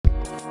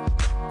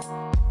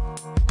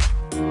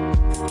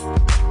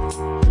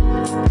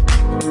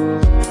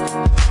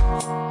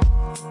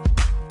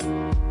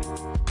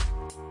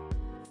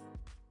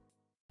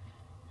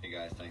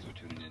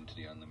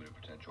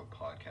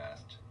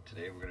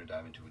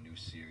a new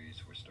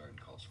series we're starting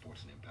called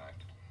Sports and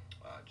Impact.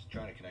 Just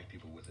trying to connect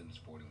people within the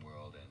sporting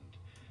world and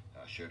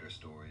share their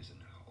stories and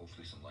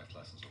hopefully some life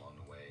lessons along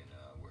the way, and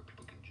where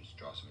people can just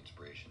draw some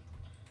inspiration.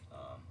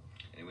 Um,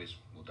 Anyways,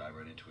 we'll dive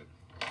right into it.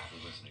 Thanks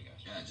for listening,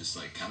 guys. Yeah, just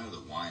like kind of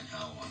the why and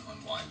how on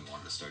why we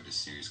wanted to start this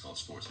series called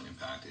Sports and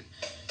Impact.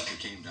 It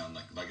came down,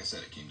 like I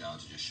said, it came down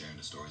to just sharing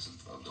the stories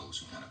of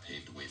those who kind of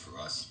paved the way for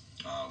us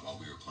while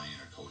we were playing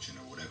or coaching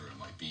or whatever it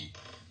might be.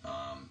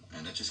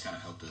 And that just kind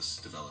of helped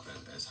us develop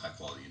as high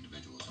quality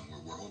individuals. And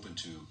we're hoping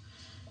to,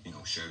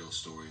 share those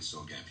stories.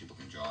 So again, people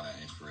can draw that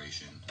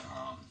inspiration.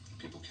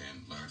 People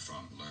can learn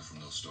from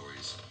those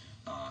stories.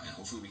 And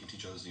hopefully we can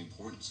teach others the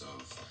importance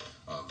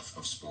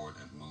of sport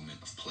and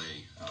movement, of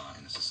play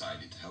in a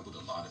society to help with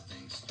a lot of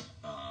things.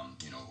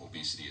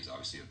 Obesity is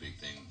obviously a big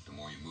thing. The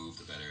more you move,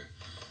 the better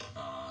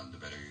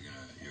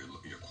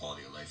your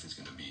quality of life is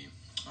gonna be.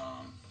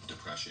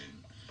 Depression,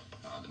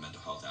 the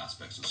mental health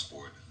aspects of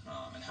sport,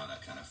 and how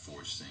that kind of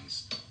forged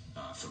things,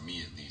 for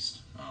me at least.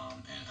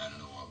 And I don't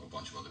know, a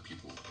bunch of other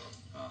people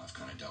have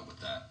kind of dealt with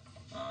that.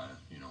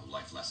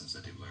 Life lessons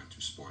that they've learned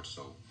through sports.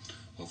 So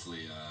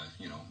hopefully,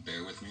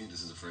 bear with me.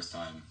 This is the first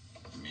time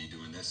me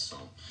doing this. So,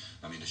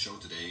 the show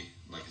today,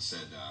 like I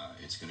said,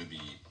 it's going to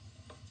be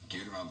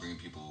geared around bringing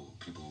people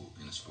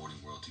in the sporting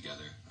world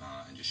together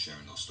and just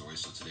sharing those stories.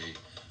 So today,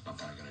 I'm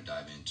kind of going to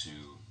dive into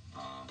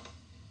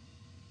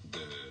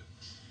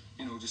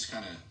just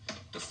kind of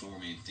the four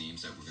main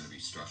themes that we're going to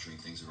be structuring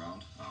things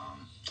around.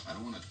 I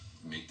don't want to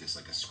make this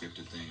like a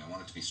scripted thing. I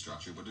want it to be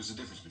structured, but there's a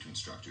difference between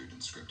structured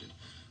and scripted.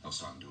 I was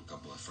talking to a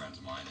couple of friends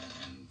of mine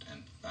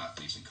and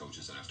athletes and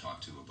coaches that I've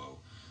talked to about,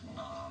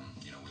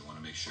 we want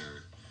to make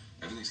sure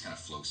everything's kind of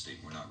flow state.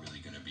 We're not really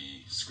going to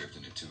be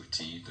scripting it to a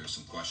T. There's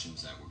some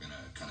questions that we're going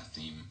to kind of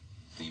theme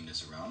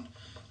this around.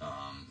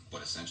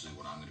 But essentially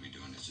what I'm going to be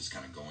doing is just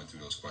kind of going through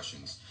those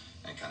questions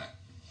and kind of,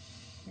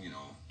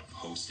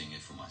 hosting it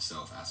for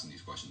myself, asking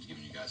these questions,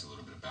 giving you guys a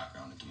little bit of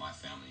background into my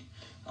family,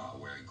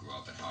 where I grew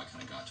up and how I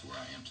kind of got to where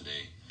I am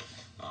today.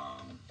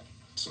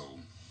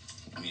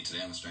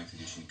 Today I'm a strength and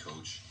conditioning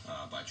coach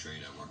by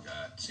trade. I work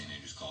at St.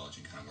 Andrews College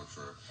and kind of work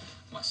for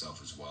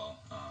myself as well,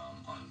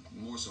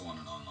 more so on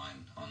an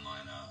online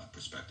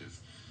perspective,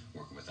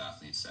 working with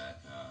athletes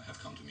that have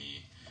come to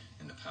me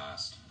in the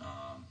past,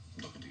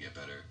 looking to get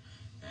better.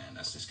 And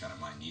that's just kind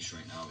of my niche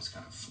right now. It's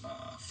kind of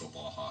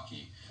football,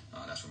 hockey.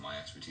 That's where my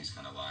expertise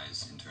kind of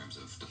lies in terms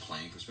of the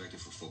playing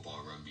perspective for football,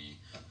 rugby.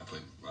 I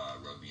played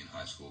rugby in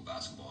high school,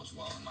 basketball as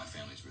well, and my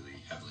family's really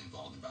heavily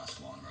involved in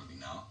basketball and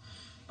rugby now.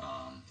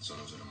 So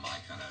those are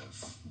my kind of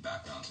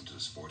backgrounds into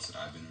the sports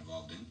that I've been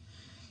involved in.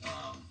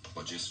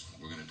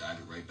 We're going to dive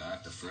it right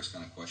back. The first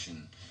kind of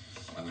question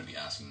I'm going to be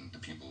asking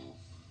the people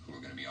who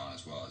are going to be on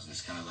as well is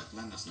just kind of like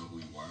letting us know who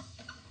you are.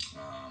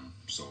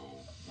 So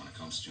when it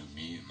comes to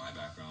me and my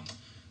background,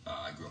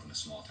 I grew up in a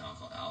small town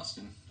called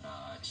Alliston.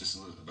 It's just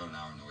about an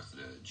hour north of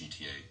the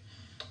GTA.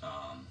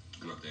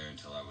 Grew up there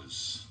until I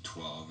was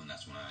 12, and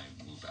that's when I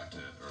moved back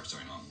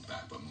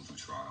moved to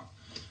Toronto.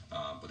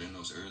 But in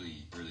those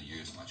early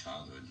years of my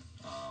childhood,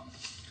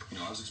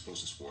 I was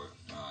exposed to sport,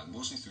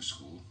 mostly through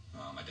school.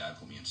 My dad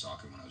put me in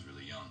soccer when I was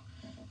really young.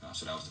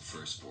 So that was the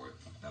first sport.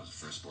 That was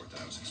the first sport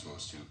that I was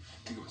exposed to. I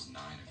think it was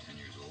 9 or 10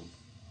 years old.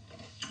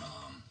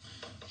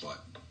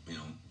 But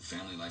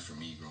family life for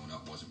me growing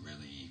up wasn't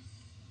really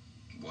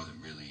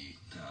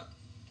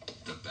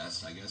the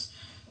best, I guess.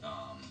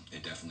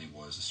 It definitely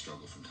was a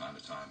struggle from time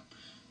to time.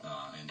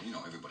 And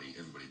everybody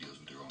deals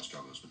with their own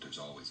struggles, but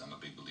I'm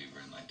a big believer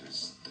in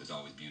there's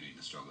always beauty in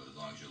the struggle as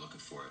long as you're looking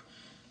for it.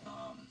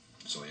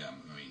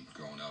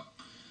 Growing up,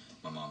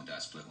 my mom and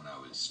dad split when I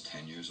was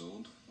 10 years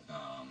old.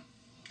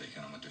 They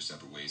kind of went their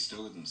separate ways,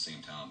 still in the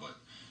same town, but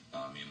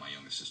me and my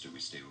younger sister, we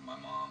stayed with my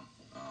mom.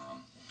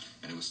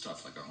 And it was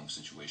tough. Like, our home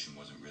situation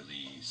wasn't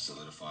really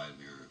solidified.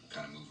 We were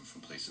kind of moving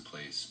from place to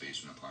place, space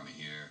from an apartment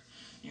here,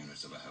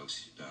 units of a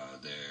house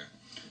there,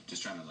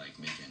 just trying to make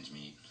ends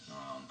meet.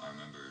 I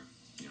remember,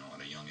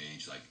 at a young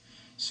age,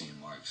 seeing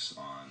marks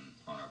on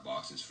our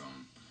boxes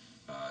from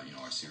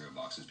our cereal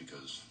boxes,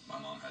 because my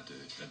mom had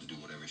to do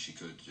whatever she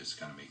could to just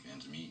kind of make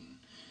ends meet and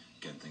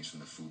getting things from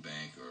the food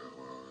bank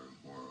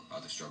or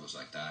other struggles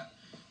like that.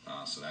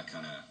 So that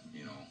kind of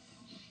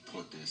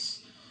put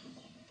this.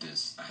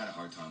 I had a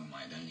hard time with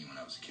my identity when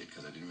I was a kid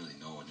because I didn't really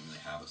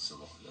have a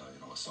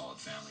solid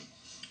family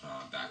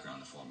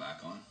background to fall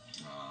back on.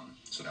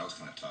 So that was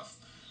kind of tough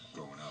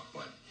growing up.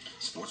 But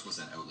sports was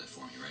that outlet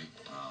for me, right?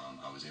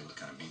 I was able to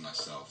kind of be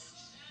myself.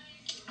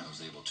 I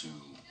was able to,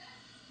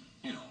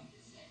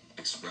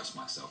 express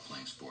myself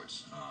playing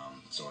sports.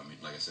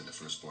 Like I said, the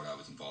first sport I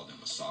was involved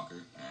in was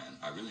soccer, and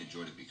I really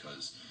enjoyed it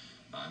because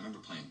I remember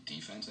playing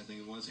defense, I think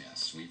it was,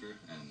 sweeper,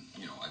 and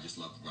I just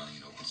loved running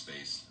in open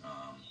space.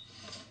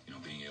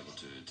 Being able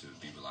to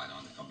be relied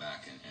on to come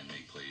back and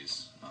make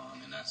plays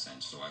in that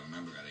sense. So I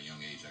remember at a young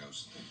age, I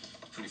was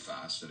pretty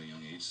fast at a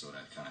young age, so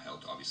that kind of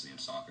helped, obviously, in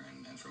soccer.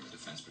 And from a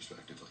defense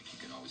perspective, you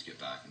can always get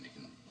back, and they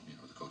can,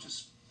 the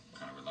coaches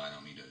kind of relied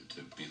on me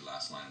to be the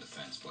last line of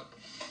defense. But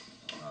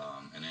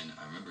and then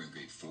I remember in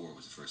grade 4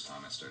 was the first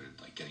time I started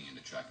getting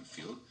into track and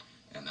field,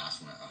 and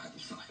that's when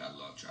I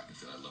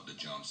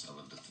jumps. I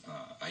loved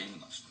I even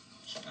loved,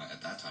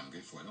 at that time,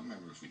 grade 4, I don't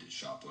remember if we did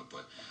shot put,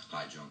 but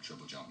high jump,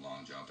 triple jump,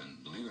 long jump,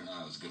 and believe it or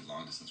not, I was a good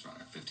long distance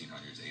runner,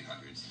 1500s,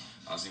 800s.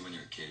 Obviously, when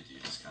you're a kid,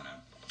 you just kind of,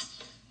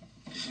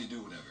 you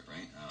do whatever,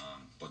 right?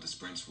 But the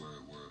sprints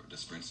the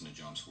sprints and the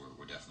jumps were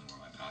definitely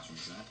where my passion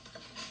was at.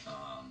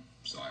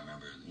 So I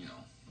remember,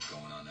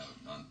 going on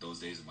those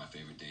days of my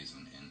favorite days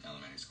in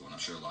elementary school, and I'm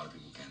sure a lot of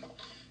people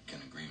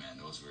can agree, man.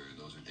 Those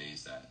were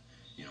days that,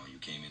 you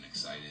came in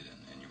excited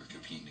and you were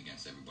competing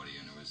against everybody,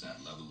 and there was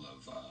that level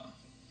of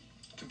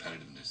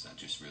competitiveness that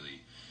just really,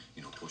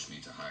 pushed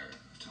me to higher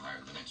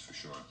limits for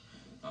sure.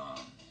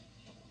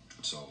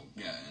 So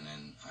yeah, and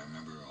then I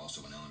remember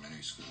also in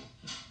elementary school,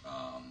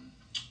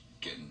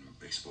 getting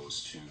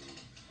exposed to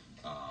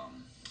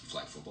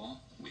flag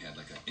football. We had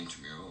like an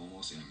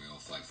intramural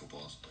flag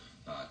football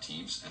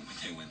teams, and when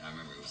they went, I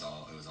remember it was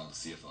all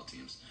the CFL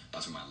teams.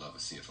 That's where my love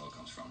of CFL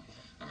comes from.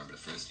 I remember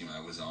the first team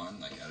I was on,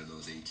 like out of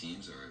those 8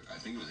 teams, or I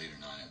think it was 8 or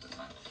 9 at the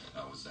time,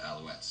 was the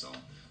Alouettes. So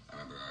I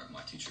remember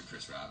my teacher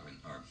Chris Rappin,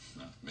 or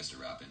Mr.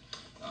 Rappin,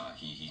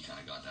 he kind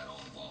of got that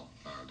all involved,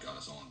 or got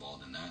us all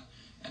involved in that,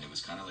 and it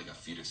was kind of like a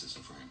feeder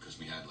system for him because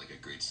we had like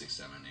a grade 6,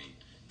 7, 8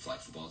 flag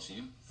football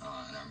team,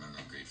 and I remember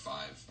in grade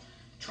 5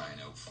 trying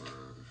out for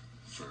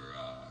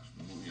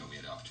we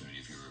had the opportunity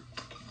if you were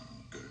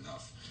good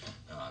enough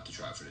to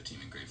try for the team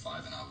in grade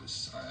 5, and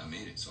I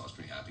made it, so I was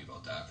pretty happy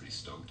about that, pretty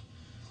stoked.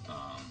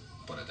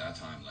 But at that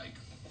time, like,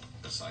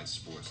 besides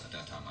sports, at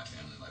that time my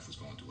family life was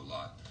going through a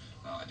lot.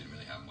 I didn't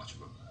really have much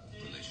of a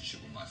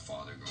relationship with my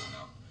father growing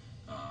up.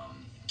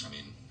 I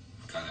mean,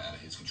 kind of out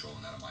of his control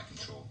and out of my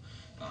control.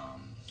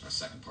 Our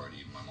second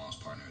party, my mom's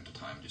partner at the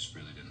time, just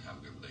really didn't have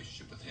a good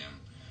relationship with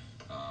him.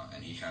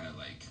 And he kind of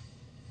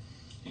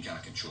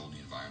controlled the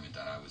environment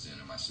that I was in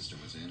and my sister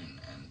was in,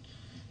 and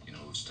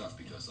it was tough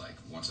because, like,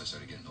 once I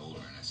started getting older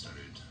and I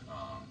started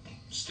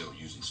still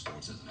using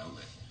sports as an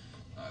outlet,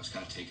 it was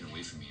kind of taken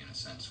away from me in a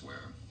sense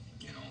where,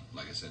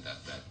 like I said,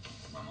 that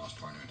my mom's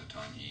partner at the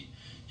time,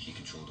 he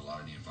controlled a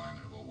lot of the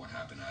environment about what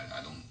happened.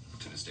 I don't,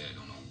 to this day, I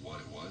don't know what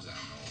it was. I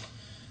don't know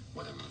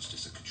whether it was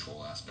just a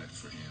control aspect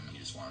for him. He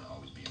just wanted to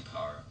always be in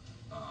power.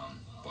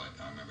 But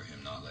I remember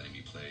him not letting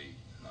me play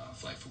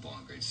flag football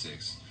in grade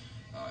 6.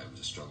 It was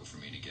a struggle for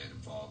me to get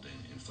involved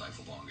in flag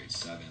football in grade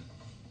 7.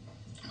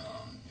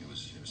 It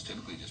was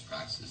typically just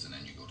practices, and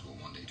then you go to a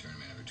 1-day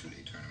tournament or a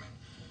 2-day tournament.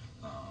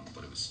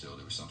 But it was still,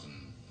 there was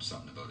something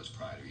about his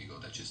pride or ego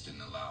that just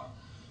didn't allow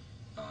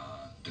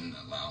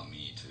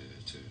me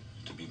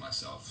to be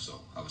myself. So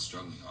I was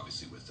struggling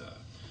obviously with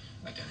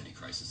identity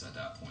crisis at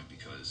that point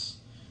because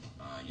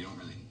you don't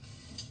really,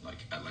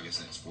 like I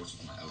said, sports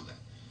was my outlet.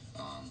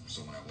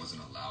 So when I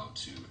wasn't allowed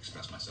to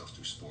express myself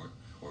through sport,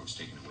 or it was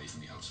taken away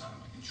from me outside of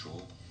my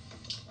control,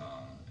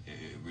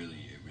 it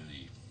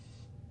really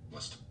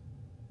was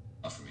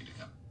tough for me to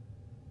kind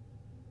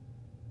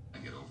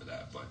of get over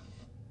that. But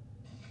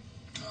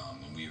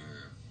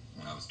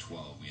when I was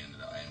 12,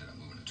 I ended up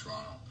moving to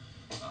Toronto,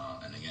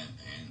 and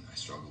I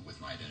struggled with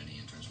my identity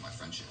in terms of my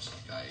friendships.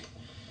 Like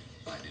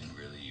I didn't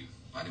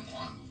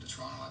want to move to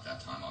Toronto at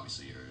that time.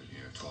 Obviously,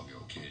 you're a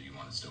 12-year-old kid. You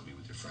want to still be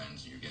with your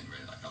friends. You're getting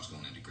ready. Like I was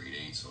going into grade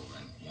 8, so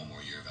then one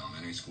more year of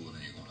elementary school,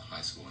 then you're going to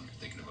high school, and you're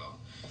thinking about.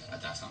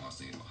 At that time, I was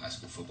thinking about high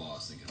school football.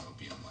 I was thinking about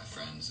being with my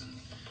friends and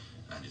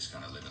just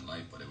kind of living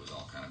life. But it was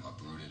all kind of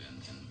uprooted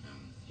and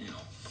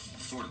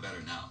for the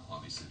better now.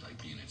 Obviously, like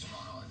being in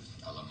Toronto,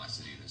 I love my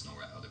city. There's no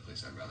other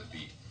place I'd rather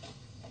be.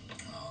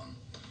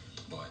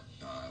 But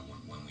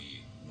when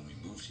we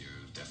moved here,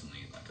 it was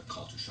definitely like a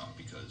culture shock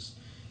because.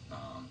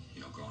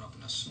 Growing up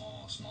in a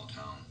small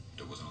town,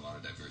 there wasn't a lot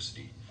of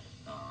diversity.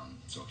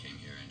 So I came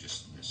here and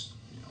just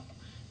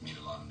meet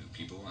a lot of new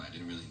people, and I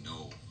didn't really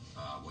know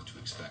what to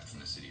expect from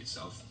the city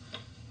itself.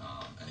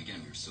 And again,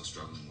 we were still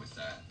struggling with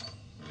that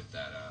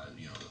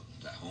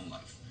that home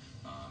life.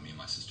 Me and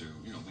my sister,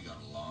 we got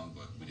along,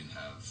 but we didn't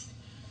have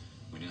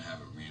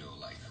a real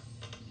like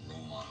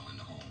role model in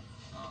the home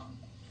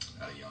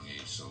at a young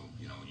age. So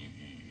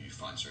you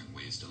find certain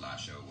ways to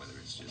lash out, whether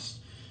it's just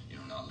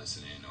not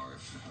listening or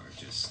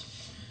just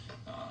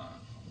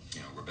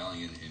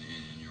rebelling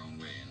in your own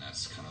way. And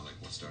that's kind of like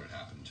what started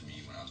happening to me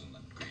when I was in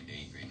like grade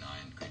 8, grade 9,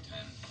 grade 10.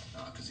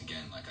 Because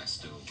again, like I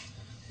still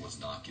was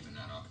not given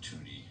that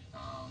opportunity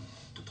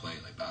to play.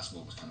 Like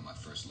basketball was kind of my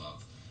first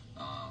love.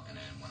 And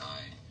then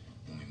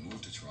when we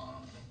moved to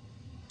Toronto,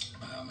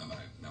 I met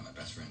my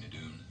best friend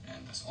Nadoon,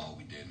 and that's all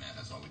we did, man.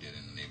 That's all we did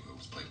in the neighborhood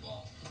was play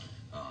ball.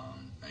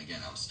 And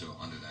again, I was still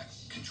under that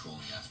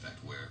controlling aspect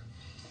where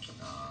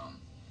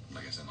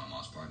like I said, my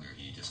mom's partner,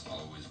 he just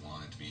always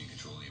wanted to be in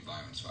control of the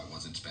environment, so I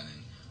wasn't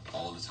spending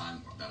all the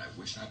time that I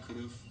wish I could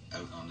have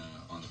out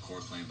on the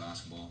court playing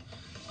basketball,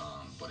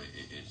 but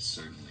it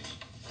certainly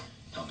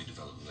helped me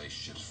develop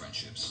relationships,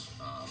 friendships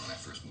when I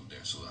first moved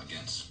there. So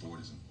again,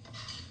 sport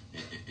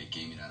it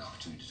gave me that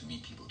opportunity to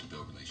meet people, to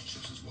build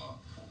relationships as well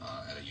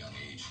at a young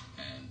age,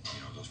 and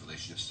those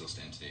relationships still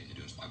stand today.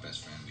 Nadoon's my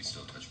best friend. We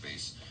still touch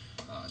base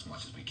as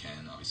much as we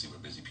can. Obviously, we're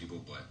busy people,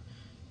 but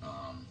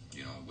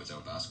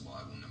without basketball,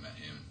 I wouldn't have met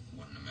him.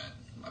 Wouldn't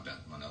have met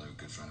another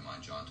good friend of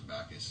mine, John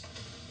Tabakis.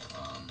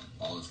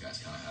 All those guys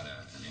kind of had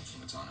an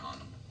influence on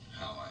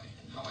how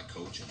I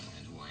coach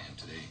and who I am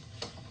today.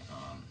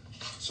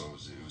 So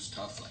it was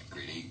tough. Like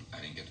grade 8, I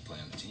didn't get to play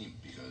on the team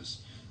because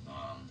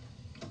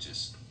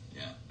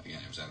again,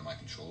 it was out of my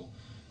control.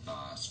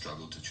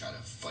 Struggled to try to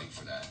fight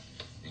for that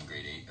in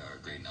grade 8 or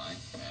grade 9,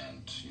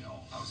 and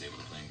I was able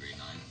to play in grade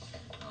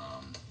 9.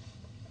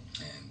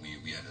 And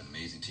we had an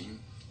amazing team.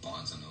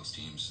 Bonds on those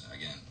teams.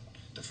 Again,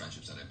 the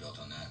friendships that I built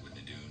on that with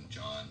Nadoon,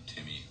 John,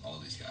 Timmy, all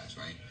these guys,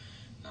 right?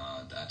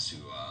 That's who.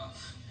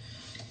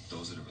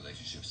 Those are the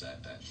relationships that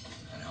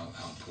and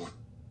how important.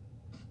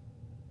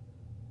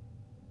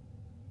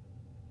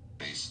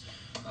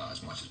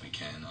 As much as we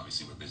can.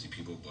 Obviously, we're busy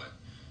people, but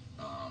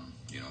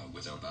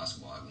without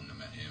basketball, I wouldn't have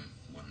met him.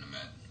 Wouldn't have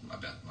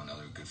met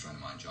another good friend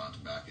of mine, John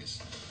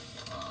Tabakis.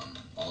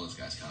 All those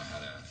guys kind of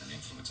had an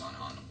influence on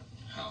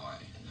how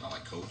I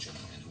coach and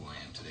who I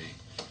am today.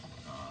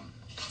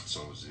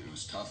 So it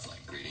was tough.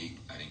 Like grade 8,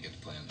 I didn't get to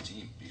play on the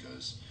team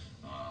because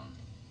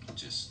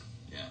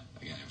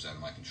again, it was out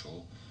of my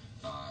control.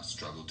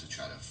 Struggled to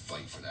try to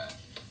fight for that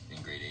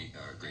in grade 8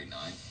 or grade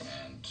 9,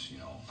 and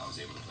I was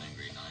able to play in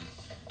grade 9.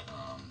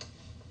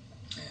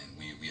 And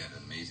we had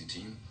an amazing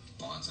team.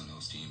 Bonds on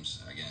those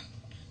teams. Again,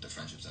 the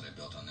friendships that I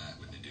built on that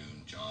with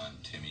Nadoon, John,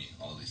 Timmy,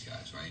 all these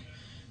guys, right?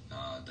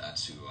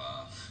 That's who.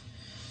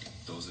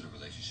 Those are the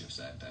relationships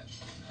that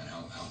and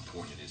how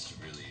important it is to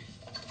really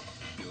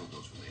build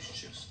those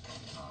relationships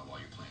while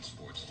you're playing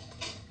sports,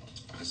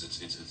 because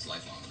it's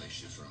lifelong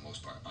relationships for the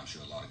most part. I'm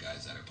sure a lot of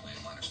guys that are playing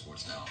minor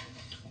sports now,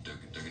 they're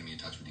going to be in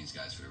touch with these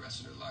guys for the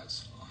rest of their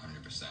lives,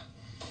 100%.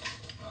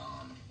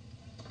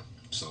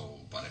 So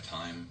by the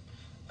time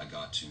I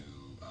got to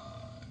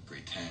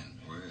grade 10,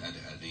 or at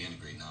the end of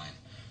grade 9,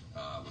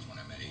 was when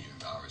I met Adrian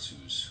Bowers,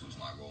 who's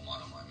my role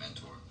model, my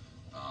mentor.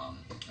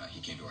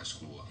 He came to our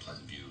school at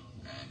Pleasant View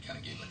and kind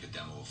of gave like a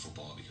demo of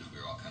football because we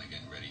were all kind of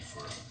getting ready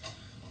for.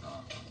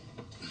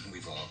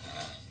 We've all kind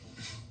of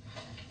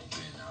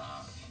been.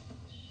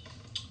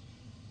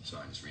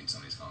 Sorry, I'm just reading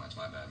some of these comments.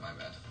 My bad.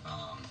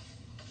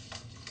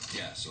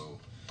 So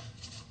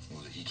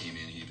he came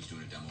in. He was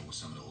doing a demo with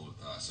some of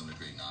the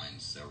grade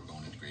 9s that were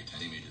going into grade 10.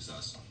 Same age as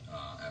us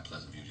at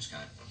Pleasant View, just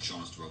kind of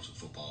showing us the ropes of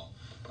football,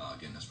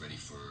 getting us ready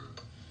for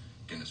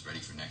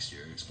next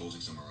year,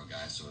 exposing some of our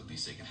guys so at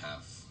least they can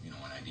have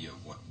an idea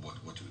of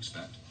what to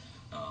expect.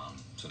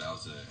 So that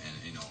was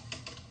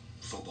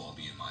football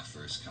being my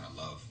first kind of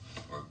love,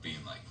 or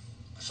being like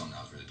something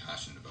I was really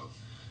passionate about.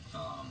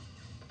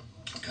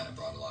 Kind of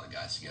brought a lot of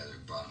guys together,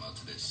 brought them out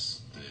to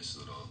this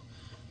little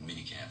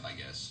mini camp, I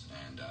guess,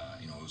 and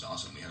it was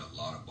awesome. We had a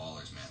lot of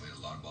ballers, man. We had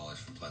a lot of ballers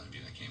from Pleasant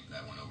View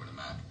that went over to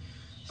MAC,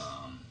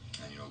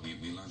 and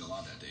we learned a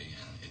lot that day,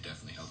 and it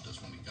definitely helped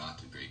us when we got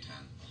to grade 10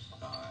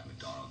 at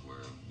McDonald,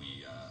 where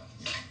we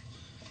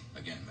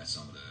again met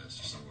some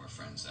of our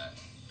friends that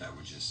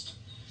were just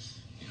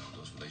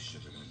those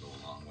relationships are going to go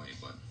a long way.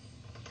 But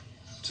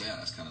so yeah,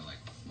 that's kind of like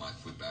my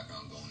quick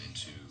background going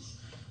into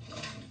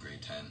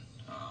grade 10.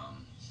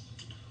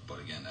 But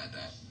again,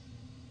 that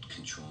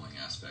controlling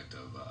aspect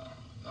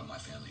of my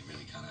family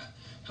really kind of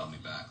held me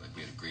back. Like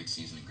we had a great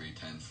season in grade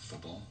 10 for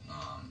football.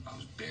 I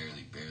was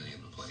barely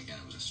able to play. Again,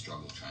 it was a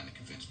struggle trying to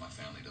convince my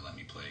family to let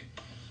me play.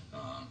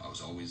 I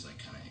was always like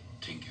kind of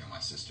taking care of my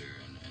sister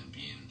and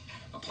being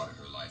a part of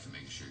her life and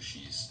making sure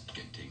she's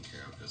getting taken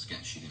care of, because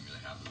again, she didn't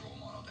really have the role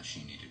model that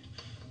she needed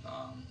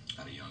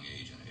at a young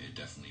age, and it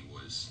definitely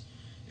was.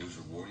 It was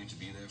rewarding to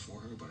be there for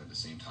her, but at the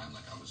same time,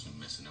 like I was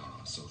missing out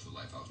on a social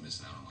life. I was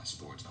missing out on my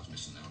sports. I was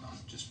missing out on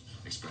just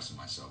expressing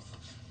myself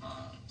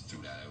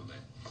through that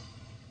outlet.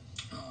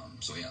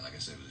 So yeah, like I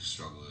said, it was a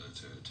struggle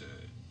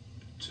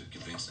to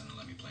convince them to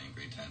let me play in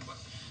grade 10. But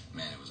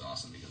man, it was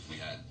awesome because we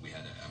had.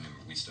 I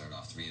remember we started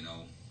off 3-0,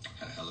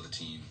 had a hell of a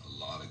team, a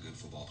lot of good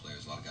football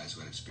players, a lot of guys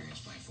who had experience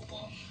playing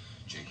football.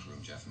 Jake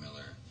Kroom, Jeff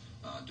Miller,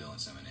 Dylan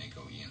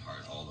Semenenko, Ian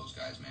Hart, all those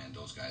guys, man.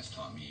 Those guys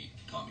taught me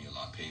a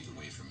lot, paved the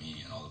way for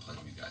me and all the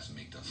Pleasant View guys who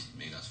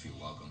made us feel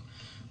welcome.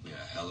 We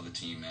had a hell of a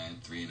team, man.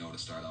 3-0 to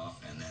start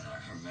off, and then I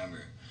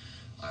remember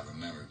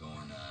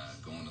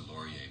going to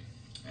Laurier,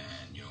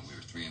 and we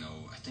were 3-0.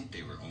 I think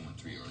they were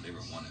 0-3, or they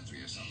were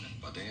 1-3 or something.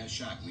 But they had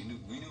Shaq. We knew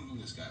who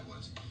this guy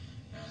was,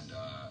 and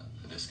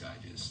this guy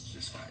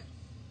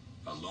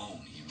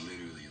alone, he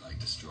literally like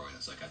destroyed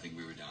us. Like I think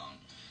we were down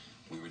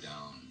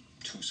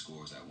 2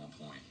 scores at one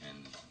point,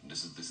 and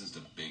this is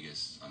the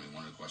biggest. I mean,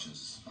 one of the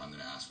questions I'm going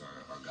to ask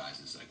our guys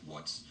is like,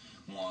 what's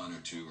 1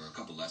 or 2 or a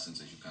couple lessons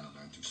that you kind of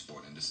learned through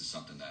sport? And this is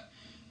something that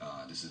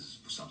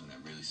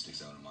really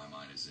sticks out in my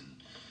mind. Is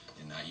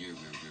in that year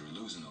we were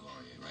losing to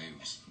Laurier, right? It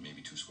was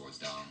maybe 2 scores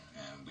down,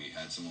 and we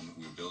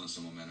were building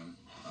some momentum,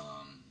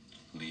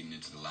 leading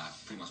into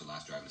pretty much the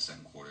last drive of the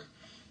second quarter,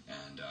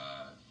 and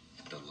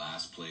the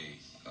last play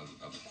of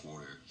the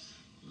quarter,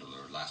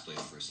 the last play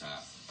of the first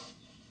half,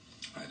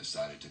 I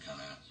decided to kind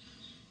of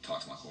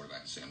talk to my quarterback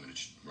and say I'm going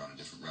to run a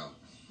different route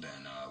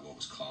than what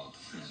was called.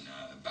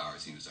 And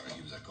Bowers, he was our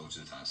coach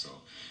at the time,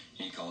 so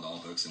he called all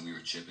hooks, and we were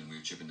chipping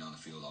down the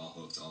field, all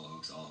hooks,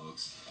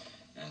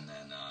 and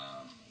then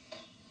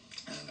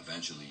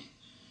eventually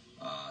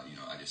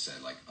I just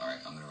said like, all right,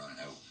 I'm gonna run it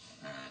out,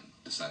 and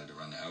decided to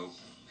run it out,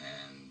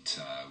 and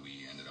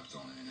we ended up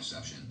throwing an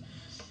interception,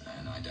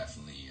 and I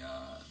definitely.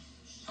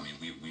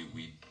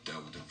 We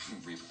dealt with the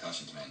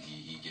repercussions, man.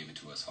 He gave it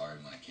to us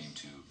hard when it came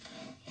to,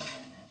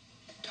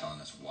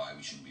 telling us why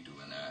we shouldn't be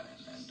doing that,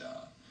 and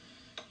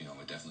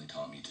it definitely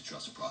taught me to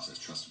trust the process,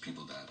 trust the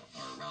people that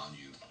are around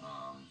you,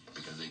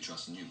 because they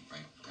trust in you,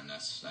 right? And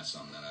that's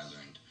something that I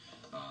learned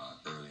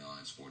early on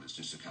in sport, is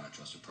just to kind of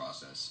trust the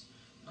process,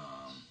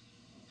 and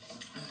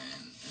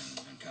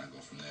kind of go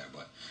from there.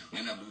 But we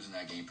ended up losing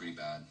that game pretty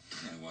bad,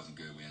 and it wasn't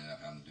good. We ended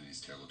up having to do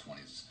these terrible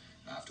 20s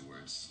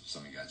afterwards.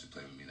 Some of you guys who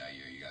played with me that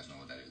year, you guys know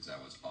what that is.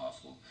 That was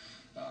awful.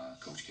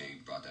 Coach K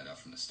brought that up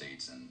from the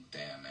States, and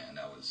damn, man,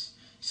 that was.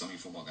 Some of you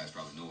football guys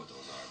probably know what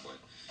those are, but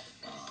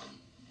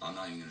I'm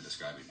not even going to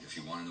describe it. If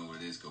you want to know what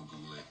it is, go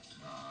Google it,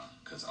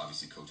 because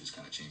obviously coaches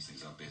kind of change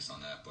things up based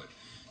on that. But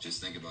just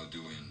think about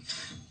doing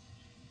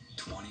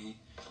 20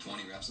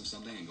 reps of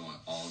something and going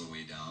all the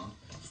way down,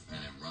 and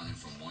then running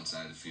from one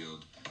side of the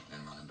field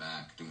and running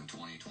back, doing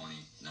 20,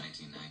 20,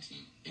 19,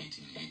 19,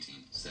 18,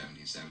 18,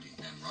 17, 17,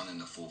 and running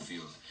the full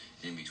field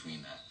in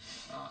between that.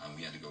 And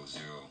we had to go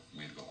zero.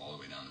 We had to go all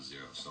the way down to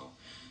zero. So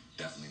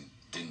definitely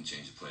didn't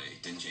change the play.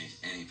 Didn't change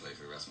any play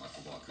for the rest of my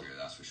football career,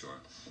 that's for sure.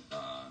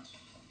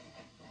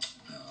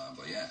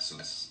 But yeah, so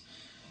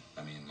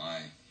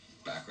my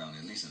background,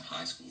 at least in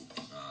high school,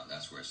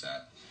 that's where it's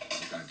at.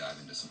 We'll kind of dive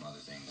into some other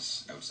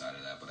things outside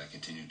of that, but I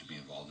continued to be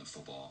involved in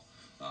football.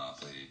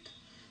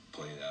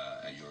 Played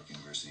at York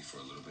University for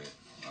a little bit.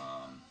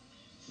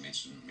 Made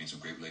some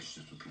great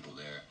relationships with people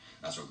there.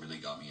 That's what really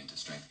got me into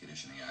strength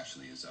conditioning.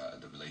 Actually, is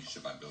the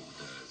relationship I built with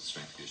the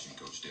strength conditioning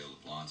coach Dale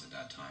LeBlanc at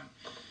that time.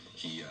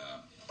 He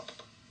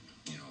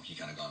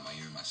kind of got in my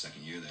ear in my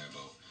second year there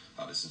about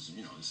how this is a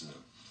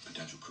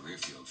potential career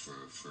field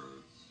for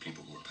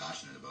people who are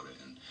passionate about it,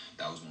 and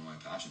that was one of my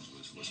passions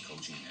was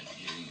coaching and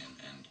educating.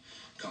 And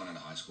coming out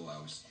of high school, I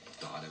always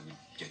thought I would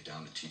get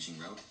down the teaching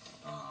route.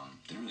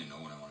 Didn't really know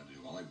what I wanted to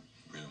do. All I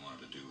really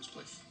wanted to do was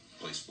play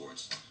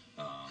sports.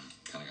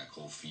 Kind of got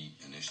cold feet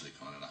initially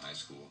coming out of high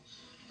school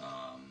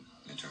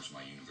in terms of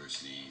my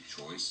university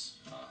choice.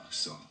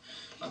 So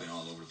I've been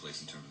all over the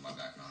place in terms of my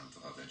background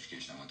of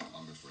education. I went to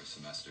Humber for a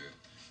semester.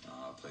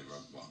 Played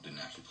rugby. Well,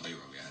 didn't actually play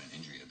rugby. I had an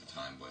injury at the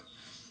time, but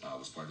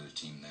was part of the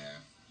team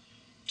there.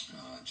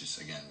 Just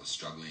again was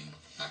struggling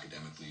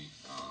academically.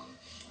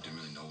 Didn't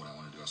really know what I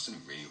wanted to do. I was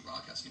studying radio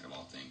broadcasting of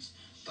all things.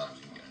 Thought I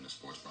was going to get into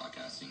sports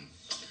broadcasting.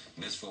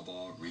 Missed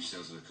football. Reached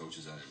out to the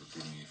coaches that had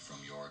recruited me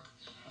from York,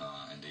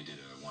 and they did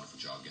a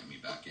wonderful job getting me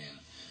back in.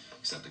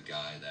 Except the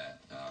guy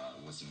that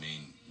was the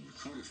main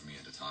recruiter for me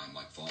at the time,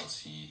 Mike Falls,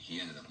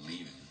 he ended up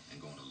leaving and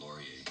going to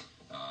Laurier.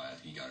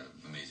 He got an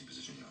amazing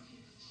position,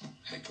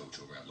 head coach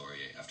over at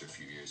Laurier after a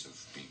few years of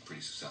being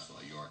pretty successful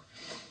at York.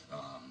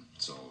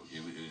 So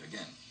it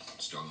again,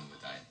 struggling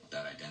with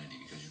that identity,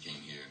 because you came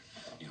here,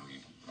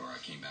 I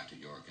came back to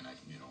York, and I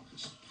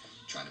was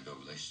trying to build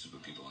relationships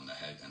with people, and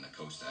the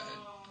coach that had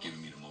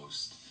given me the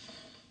most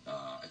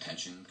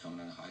attention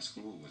coming out of high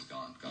school was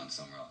gone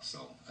somewhere else.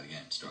 So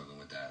again, struggling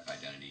with that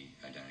identity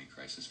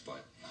crisis.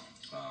 But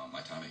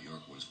my time at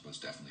York was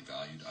definitely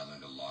valued. I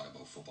learned a lot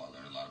about football. I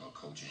learned a lot about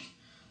coaching.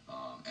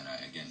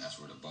 And that's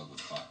where the bug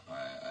was caught.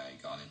 I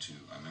got into.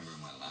 I remember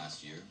in my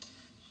last year,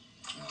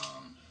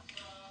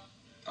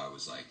 I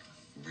was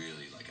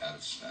really out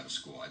of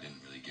school. I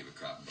didn't really give a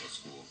crap about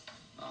school.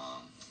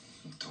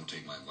 Don't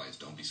take my advice.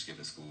 Don't be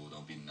skipping school.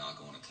 Don't be not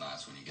going to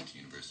class when you get to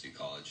university,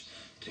 college.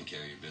 Take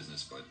care of your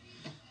business. But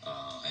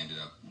I ended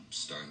up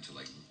starting to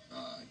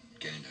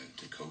get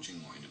into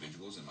coaching more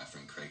individuals. And my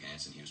friend Craig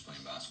Hansen, he was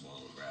playing basketball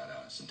over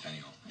at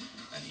Centennial,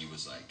 and he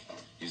was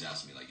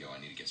asking me yo, I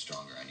need to get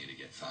stronger. I need to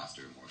get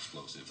faster, more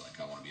explosive. I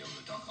want to be able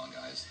to dunk on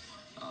guys.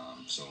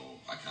 So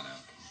I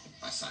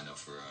signed up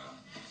for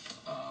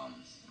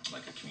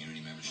a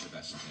community membership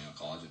at Centennial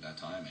College at that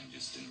time, and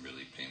just didn't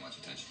really pay much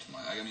attention to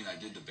I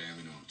did the bare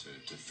minimum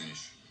to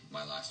finish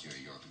my last year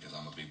at York, because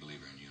I'm a big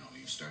believer in, you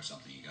start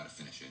something, you got to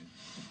finish it.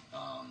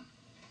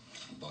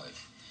 But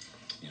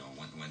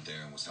went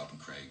there and was helping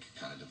Craig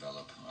kind of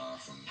develop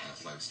from an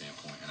athletic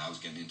standpoint, and I was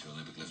getting into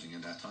Olympic lifting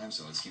at that time,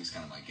 so he was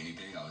kind of my guinea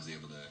pig. I was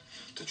able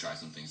to try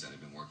some things that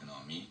had been working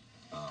on me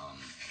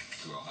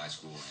throughout high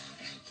school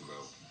and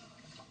throughout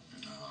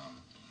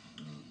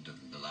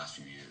the last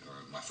few years, or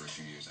my first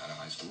few years out of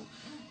high school.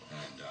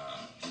 And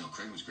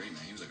Craig was great,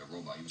 man. He was like a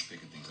robot. He was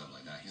picking things up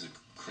like that. He's a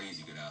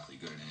crazy good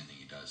athlete, good at anything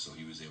he does. So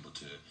he was able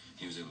to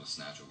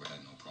snatch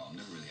overhead, no problem.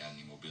 Never really had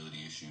any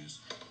mobility issues.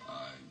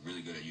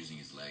 Really good at using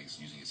his legs,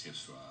 using his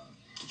hips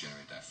to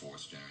generate that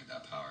force, generate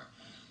that power.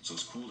 So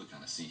it's cool to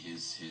kind of see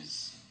his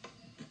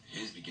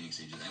beginning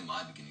stages and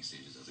my beginning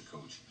stages as a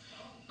coach.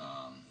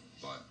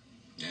 But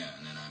yeah,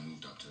 and then I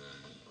moved up to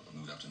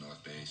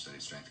North Bay,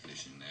 studied strength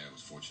conditioning there. I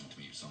was fortunate to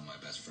meet some of my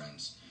best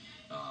friends.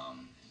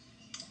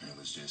 And it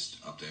was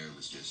just, up there, it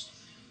was just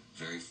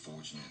very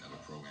fortunate of a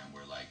program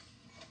where,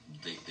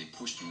 they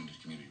pushed you into the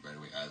community right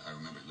away. I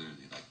remember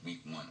literally,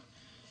 week one,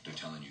 they're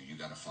telling you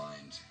got to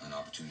find an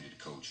opportunity to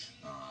coach,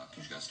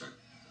 because you got to start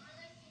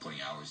putting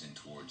hours in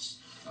towards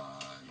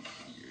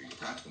your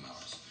practicum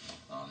hours.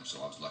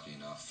 So I was lucky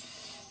enough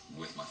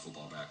with my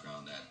football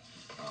background that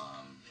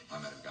I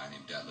met a guy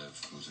named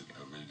Detlef, who's a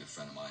really good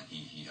friend of mine.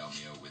 He helped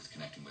me out with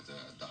connecting with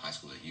the high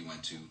school that he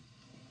went to.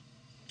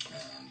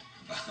 And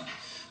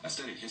I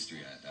studied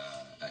history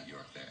at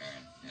York there,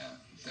 Aaron. Yeah,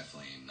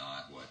 definitely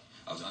not what...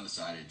 I was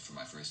undecided for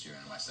my first year,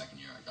 and in my second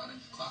year I got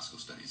into classical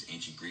studies,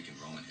 ancient Greek and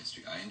Roman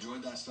history. I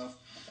enjoyed that stuff,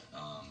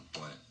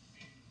 but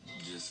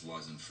just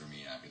wasn't for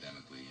me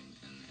academically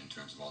in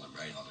terms of all the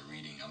writing, all the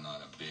reading. I'm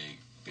not a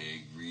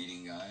big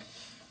reading guy.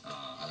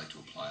 I like to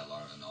apply a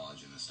lot of the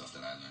knowledge and the stuff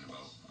that I learned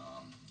about.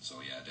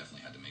 So yeah, I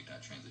definitely had to make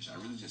that transition. I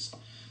really just,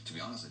 to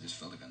be honest, I just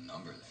felt like a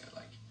number there,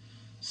 like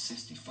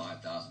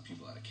 65,000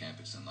 people at a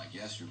campus, and like,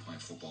 yes, you're playing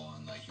football,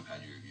 and like you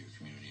had your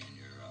community and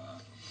your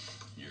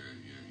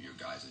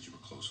guys that you were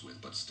close with,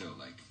 but still,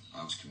 like,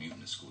 I was commuting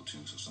to school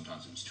too, so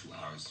sometimes it was 2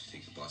 hours to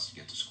take the bus to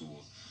get to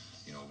school.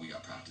 You know, we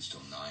got practice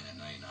till 9 at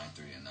night,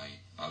 9:30 at night.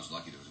 I was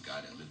lucky there was a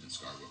guy that lived in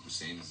Scarborough,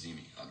 Hussein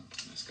Azimi.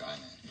 This guy,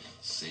 man,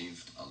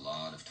 saved a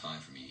lot of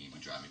time for me. He would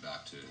drive me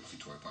back to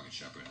Victoria Park and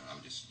Shepherd, and I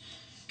would just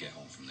get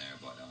home from there.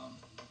 But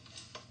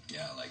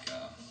yeah, like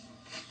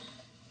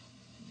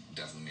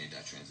definitely made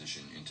that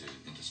transition into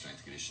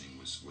strength conditioning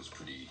was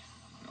pretty,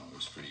 you know, it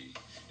was pretty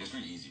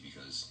easy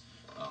because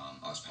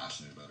I was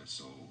passionate about it.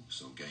 So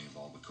getting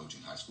involved with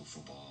coaching high school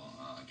football,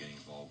 getting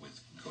involved with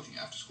coaching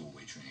after school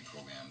weight training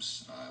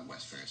programs,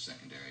 West Ferris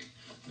Secondary.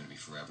 I'm gonna be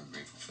forever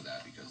grateful for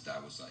that, because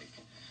that was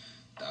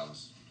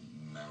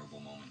memorable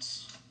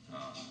moments,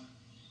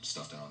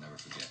 stuff that I'll never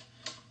forget.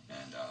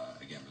 And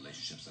again,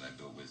 relationships that I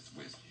built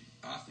with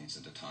athletes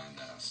at the time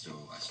that I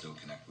still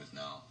connect with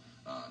now,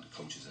 the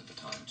coaches at the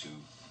time too.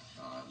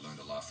 Learned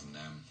a lot from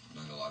them,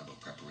 learned a lot about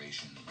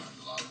preparation, learned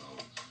a lot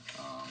about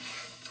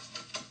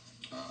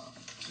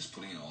just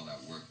putting in all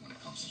that work when it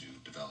comes to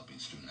developing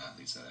student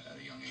athletes at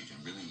a young age, and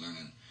really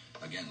learning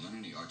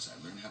the art side,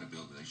 learning how to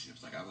build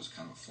relationships. Like, I was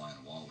kind of a fly on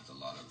the wall with a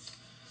lot of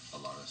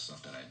the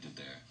stuff that I did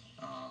there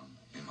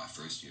in my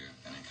first year,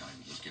 and then kind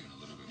of was given a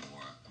little bit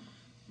more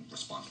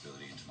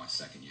responsibility into my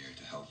second year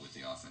to help with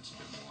the offense a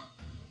bit more.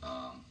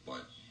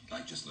 But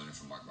like, just learning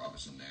from Mark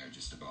Robertson there,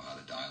 just about how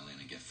to dial in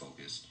and get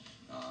focused,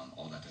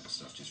 all that type of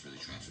stuff just really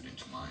transferred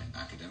into my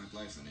academic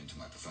life and into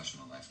my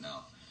professional life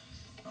now.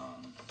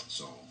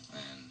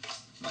 And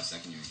my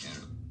second year in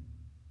Canada,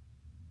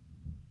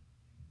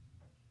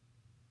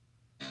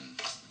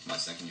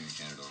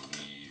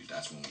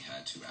 that's when we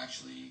had to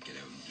actually get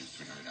out and do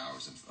 300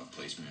 hours of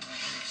placement in our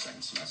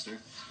second semester.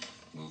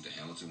 Moved to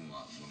Hamilton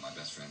with my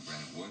best friend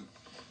Brandon Wood.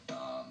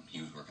 He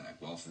was working at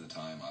Guelph at the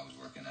time. I was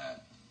working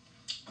at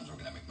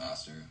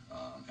McMaster,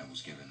 and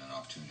was given an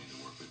opportunity to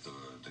work with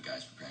the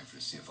guys preparing for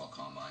the CFL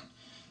Combine,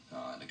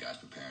 the guys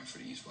preparing for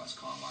the East-West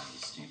Combine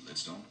with Steve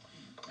Lidstone.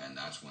 And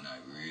that's when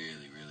I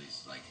really,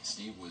 like,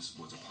 Steve was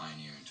a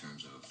pioneer in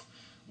terms of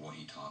what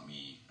he taught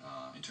me,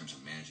 in terms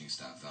of managing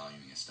staff,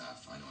 valuing his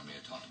staff. I know I may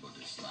have talked about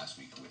this last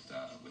week with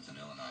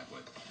Anil and I,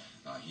 but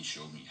he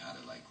showed me how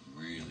to, like,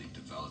 really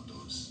develop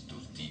those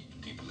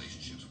deep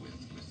relationships with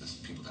the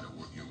people that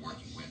you're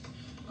working with.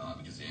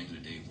 Because at the end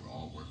of the day, we're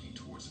all working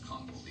towards the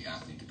common goal. The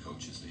athlete, the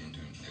coaches, the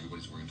interns,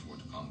 everybody's working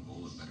towards the common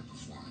goal of better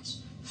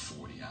performance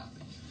for the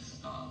athlete.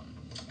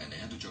 And they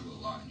had to juggle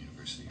a lot in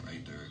university,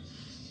 right? They're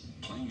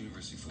playing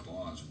university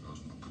football. I was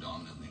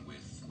predominantly with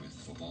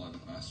football at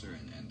McMaster,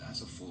 and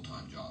that's a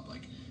full-time job.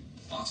 Like,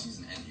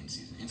 off-season and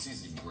in-season.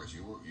 In-season is even worse.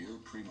 You're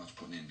pretty much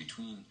putting in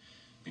between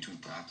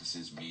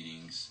practices,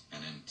 meetings,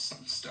 and then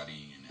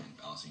studying and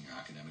balancing your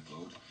academic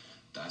load.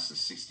 That's a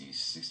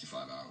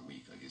 65-hour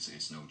week. Like,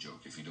 it's no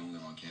joke. If you don't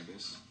live on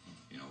campus,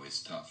 you know,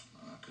 it's tough,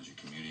 because you're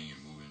commuting,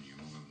 you're moving,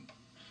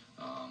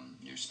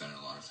 you're spending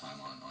a lot of time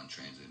on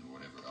transit or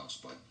whatever else.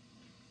 But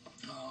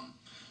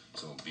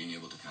so being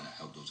able to kind of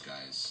help those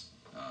guys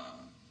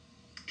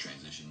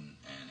transition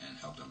and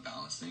help them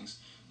balance things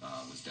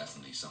was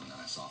definitely something that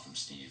I saw from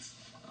Steve.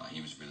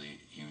 He was really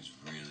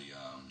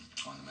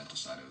on the mental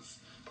side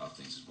of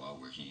things as well,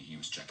 where he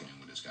was checking in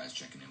with his guys,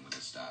 checking in with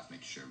his staff,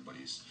 making sure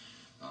everybody's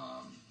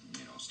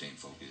staying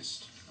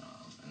focused,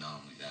 and not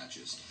only that,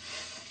 just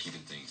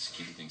keeping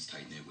things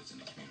tight knit within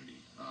the community.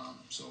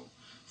 So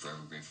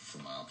forever grateful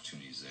for my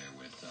opportunities there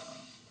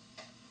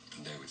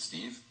with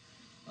Steve.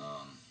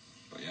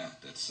 But yeah,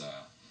 that's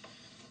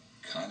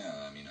kind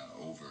of,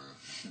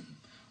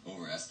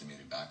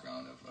 overestimated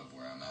background of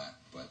where I'm at.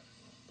 But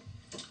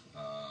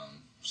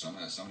some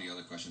of the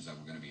other questions that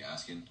we're going to be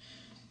asking,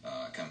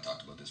 I kind of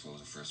talked about this. What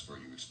was the first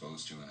sport you were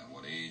exposed to, and at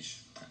what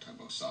age? I talked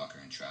about soccer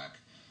and track.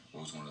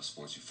 What was one of the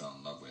sports you fell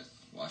in love with?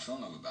 Well, I fell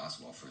in love with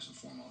basketball first and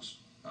foremost.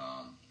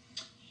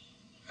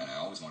 And I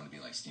always wanted to be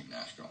like Steve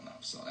Nash growing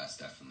up, so that's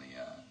definitely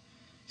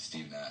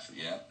Steve Nash.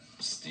 Yep,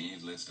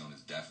 Steve Lidstone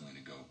is definitely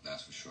the GOAT,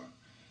 that's for sure.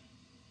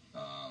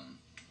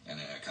 And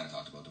then I kind of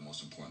talked about the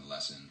most important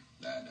lesson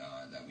that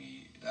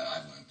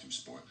I've learned through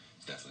sport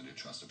is definitely to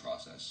trust the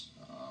process,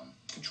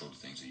 control the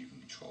things that you can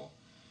control.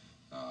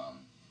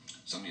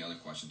 Some of the other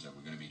questions that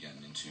we're going to be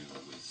getting into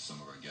with some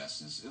of our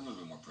guests is a little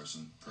bit more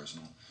personal.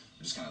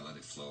 We just kind of let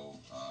it flow.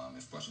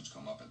 If questions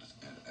come up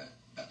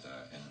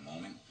in the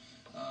moment.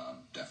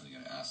 Definitely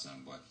going to ask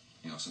them, but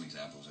some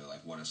examples are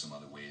like, what are some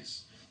other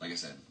ways? Like I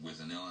said, with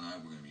Anil and I,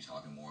 we're going to be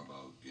talking more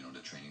about the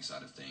training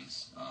side of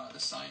things, the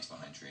science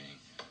behind training,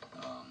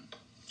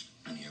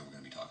 and here we're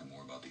going to be talking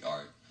more about the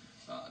art,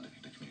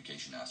 the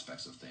communication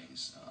aspects of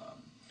things,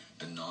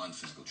 the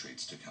non-physical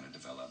traits to kind of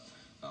develop.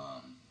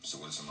 So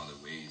what are some other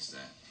ways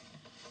that,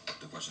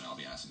 the question I'll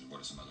be asking is,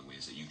 what are some other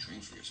ways that you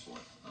train for your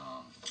sport?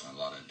 A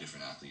lot of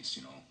different athletes,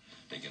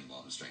 they get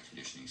involved in strength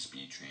conditioning,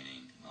 speed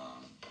training,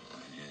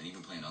 and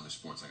even playing other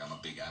sports. Like, I'm a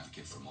big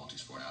advocate for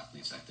multi-sport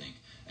athletes, I think,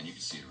 and you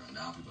can see it around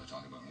now. People are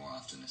talking about it more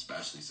often,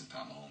 especially since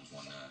Pat Mahomes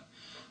won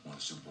the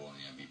Super Bowl and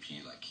the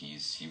MVP. Like, he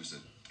was a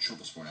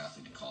triple sport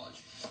athlete in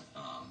college.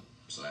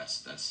 So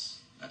that's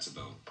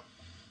about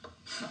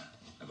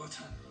about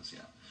time rules,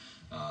 yeah.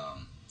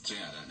 So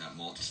yeah, that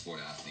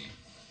multi-sport athlete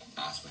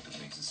aspect of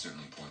things is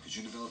certainly important, because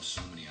you develop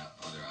so many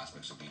other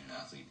aspects of being an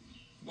athlete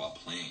while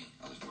playing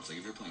other sports. Like,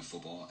 if you're playing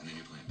football and then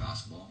you're playing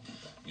basketball,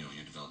 you're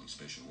developing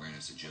spatial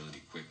awareness, agility,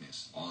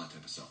 quickness, all that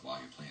type of stuff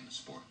while you're playing the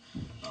sport.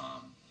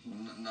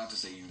 Not to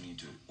say you need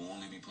to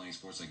only be playing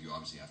sports. Like, you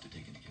obviously have to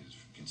take into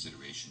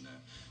consideration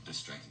the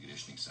strength and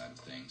conditioning side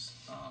of things.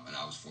 And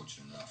I was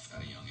fortunate enough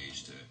at a young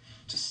age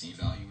to see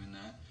value in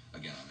that.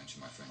 Again, I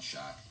mentioned my friend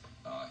Shaq.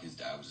 His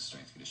dad was a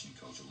strength conditioning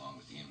coach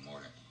along with Ian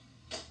Mortar,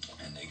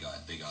 and they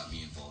got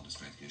me involved in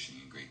strength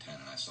conditioning in grade 10,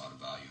 and I saw the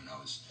value. And I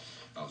was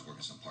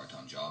working some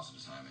part-time jobs at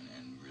the time,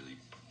 and really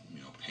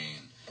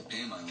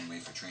paying my own way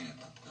for training.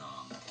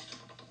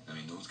 I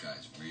mean, those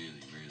guys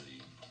really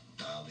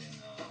dialed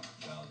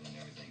in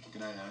everything.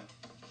 Good night, Anna.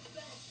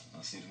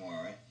 I'll see you tomorrow,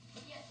 all right?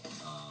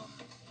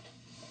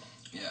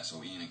 Yeah,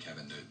 so Ian and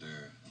Kevin,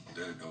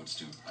 they're the goats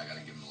too. I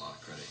gotta give them a lot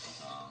of credit,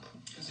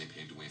 because they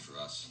paved the way for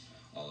us,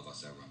 all of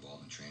us that were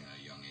involved in training at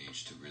a young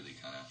age, to really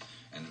kind of,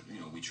 and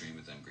we trained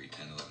with them grade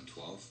 10, 11,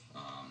 12,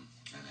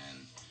 and then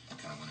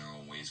kind of went our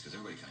own ways, because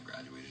everybody kind of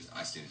graduated.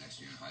 I stayed the next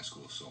year in high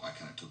school, so I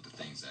kind of took the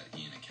things that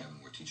Ian and Kevin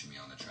were teaching me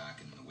on the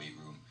track and in the weight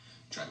room,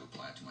 tried to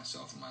apply it to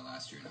myself in my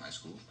last year in high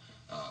school,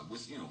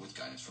 with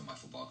guidance from my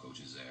football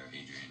coaches there,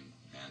 Adrian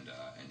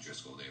and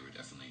Driscoll. They were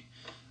definitely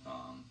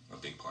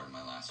a big part of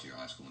my last year of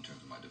high school in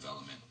terms of my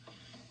development.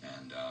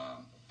 And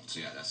so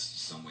yeah, that's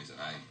some ways that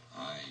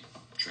I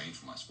trained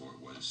for my sport,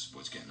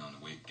 was getting in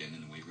the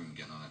weight room,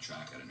 getting on the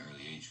track at an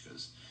early age,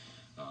 because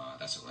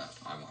that's what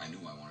I knew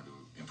I wanted to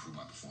improve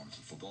my performance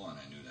in football, and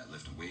I knew that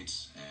lifting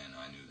weights, and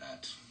I knew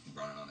that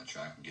running on the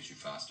track would get you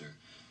faster.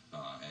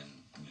 And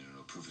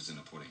proof is in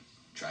the pudding.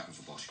 Track and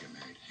football should get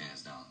married,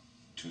 hands down.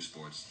 Two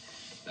sports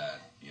that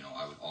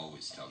I would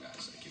always tell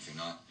guys, like, if you're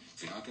not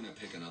going to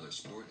pick another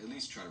sport, at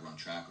least try to run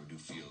track or do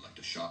field. Like,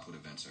 the shot put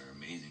events are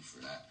amazing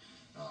for that.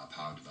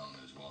 Power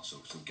development as well.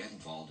 So get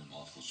involved in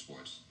multiple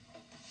sports.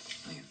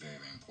 I think it's very,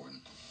 very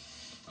important.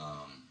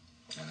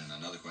 And then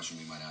another question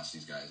we might ask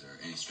these guys are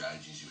any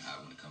strategies you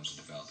have when it comes to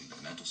developing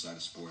the mental side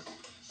of sport.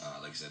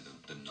 Like I said,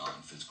 the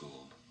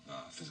non-physical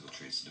physical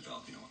traits to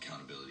develop.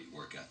 Accountability,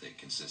 work ethic,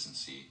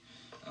 consistency,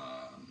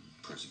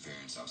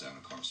 perseverance. I was having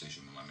a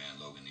conversation with my man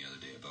Logan the other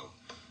day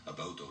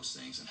about those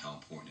things and how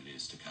important it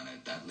is to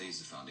that lays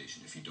the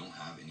foundation. If you don't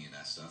have any of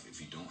that stuff,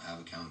 if you don't have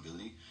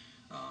accountability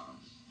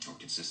or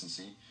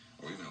consistency,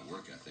 or even a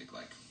work ethic,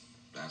 like,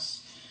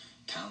 that's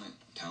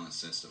talent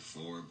sets the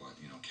floor, but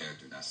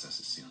character, that sets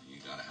the ceiling.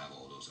 You got to have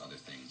all those other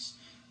things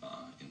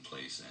in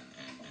place,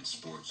 and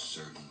sports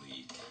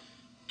certainly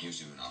gives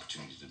you an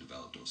opportunity to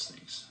develop those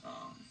things.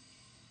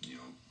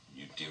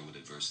 You deal with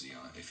adversity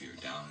if you're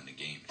down in the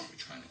game, if you're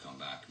trying to come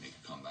back, make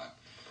a comeback.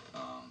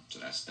 So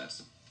that's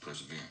the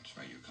perseverance,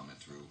 right? You're coming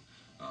through,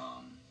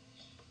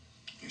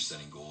 you're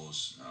setting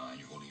goals, and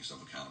you're holding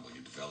yourself accountable.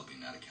 You're developing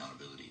that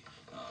accountability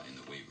in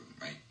the weight room,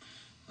 right?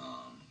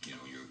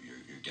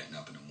 You're getting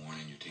up in the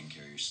morning, you're taking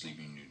care of your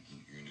sleeping,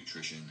 your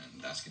nutrition,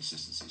 and that's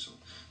consistency. So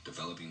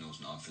developing those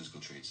non-physical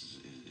traits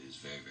is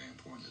very, very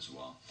important as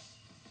well.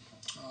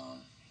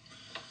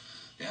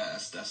 Yeah,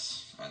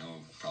 that's I know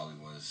probably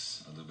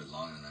was a little bit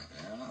longer than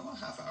about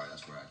half hour.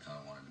 That's where I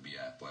kind of wanted to be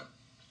at. But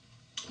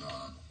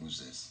who's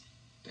this?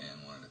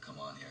 Dan wanted to come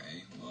on here, eh?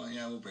 Well,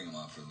 yeah, we'll bring him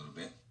on for a little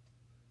bit.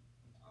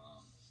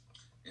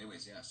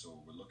 Anyways, yeah. So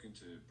we're looking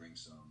to bring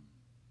some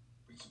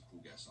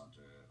cool guests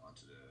onto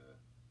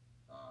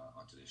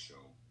this show.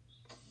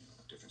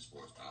 Different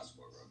sports: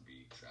 basketball,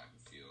 rugby, track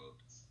and field,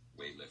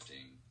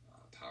 weightlifting,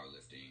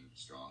 powerlifting,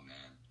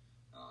 strongman,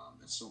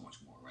 and so much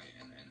more, right?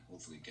 And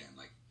hopefully, again,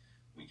 like,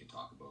 we can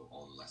talk about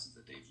all the lessons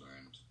that they've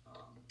learned,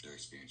 their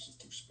experiences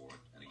through sport,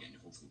 and again,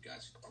 hopefully,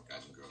 guys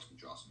and girls can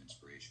draw some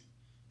inspiration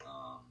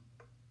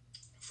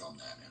from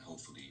that, and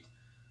hopefully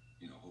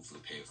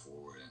pay it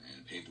forward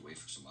and pave the way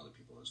for some other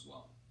people as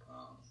well.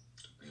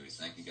 Anyways,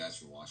 thank you guys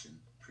for watching.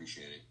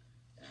 Appreciate it,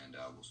 and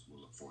we'll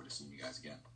look forward to seeing you guys again.